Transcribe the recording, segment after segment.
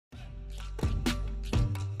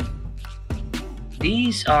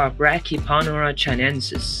These are Brachyponera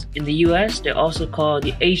chinensis. In the US, they're also called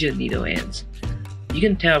the Asian needle ants. You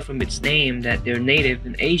can tell from its name that they're native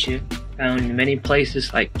in Asia, found in many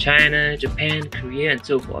places like China, Japan, Korea, and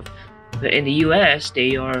so forth. But in the US,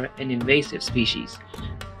 they are an invasive species.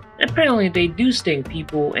 Apparently, they do sting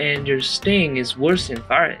people, and their sting is worse than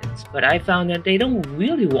fire ants, but I found that they don't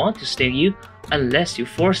really want to sting you unless you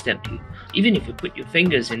force them to. Even if you put your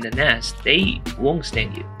fingers in the nest, they won't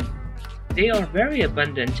sting you. They are very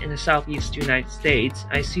abundant in the southeast United States.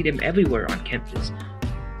 I see them everywhere on campus.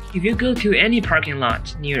 If you go to any parking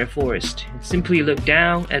lot near a forest and simply look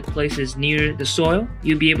down at places near the soil,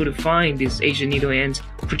 you'll be able to find these Asian needle ants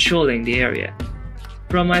patrolling the area.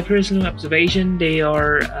 From my personal observation, they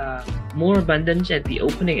are more abundant at the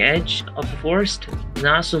opening edge of the forest,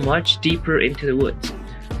 not so much deeper into the woods.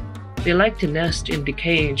 They like to nest in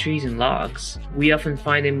decaying trees and logs. We often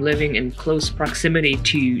find them living in close proximity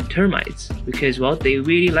to termites because, well, they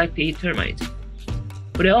really like to eat termites.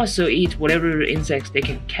 But they also eat whatever insects they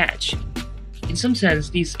can catch. In some sense,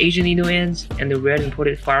 these Asian needle ants and the red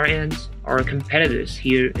imported fire ants are competitors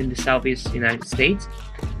here in the southeast United States.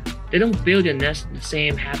 They don't build a nest in the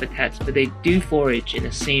same habitats, but they do forage in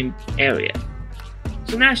the same area.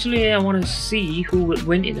 So naturally, I want to see who would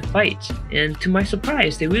win in the fight, and to my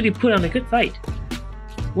surprise, they really put on a good fight.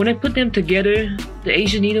 When I put them together, the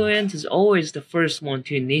Asian needle ant is always the first one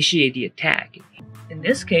to initiate the attack. In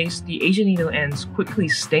this case, the Asian needle ants quickly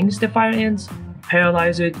stings the fire ants,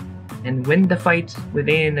 paralyze it, and win the fight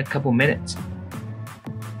within a couple minutes.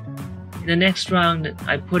 In the next round,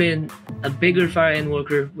 I put in a bigger fire ant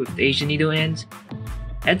worker with the Asian needle ants.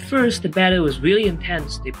 At first, the battle was really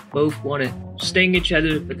intense. They both want to sting each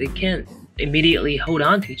other, but they can't immediately hold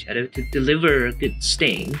on to each other to deliver a good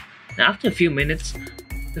sting. And after a few minutes,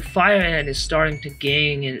 the fire ant is starting to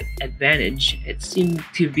gain an advantage. It seemed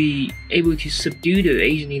to be able to subdue the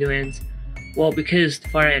Asian needle ants, well, because the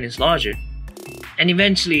fire ant is larger. And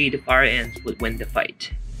eventually, the fire ants would win the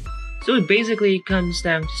fight. So it basically comes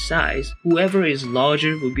down to size. Whoever is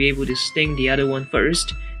larger will be able to sting the other one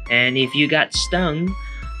first, and if you got stung,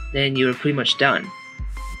 then you're pretty much done.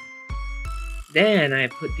 Then I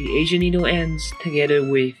put the Asian needle ants together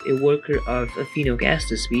with a worker of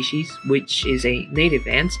Aphaenogastus species, which is a native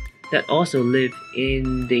ant that also live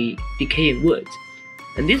in the decaying woods.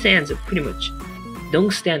 And these ants are pretty much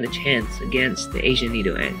don't stand a chance against the Asian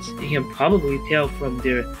needle ants. You can probably tell from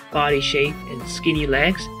their body shape and skinny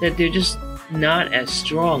legs that they're just not as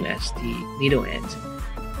strong as the needle ants.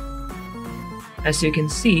 As you can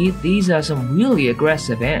see, these are some really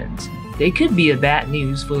aggressive ants. They could be a bad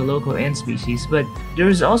news for the local ant species, but there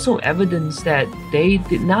is also evidence that they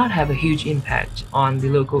did not have a huge impact on the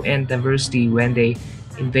local ant diversity when they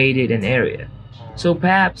invaded an area. So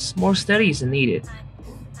perhaps more studies are needed.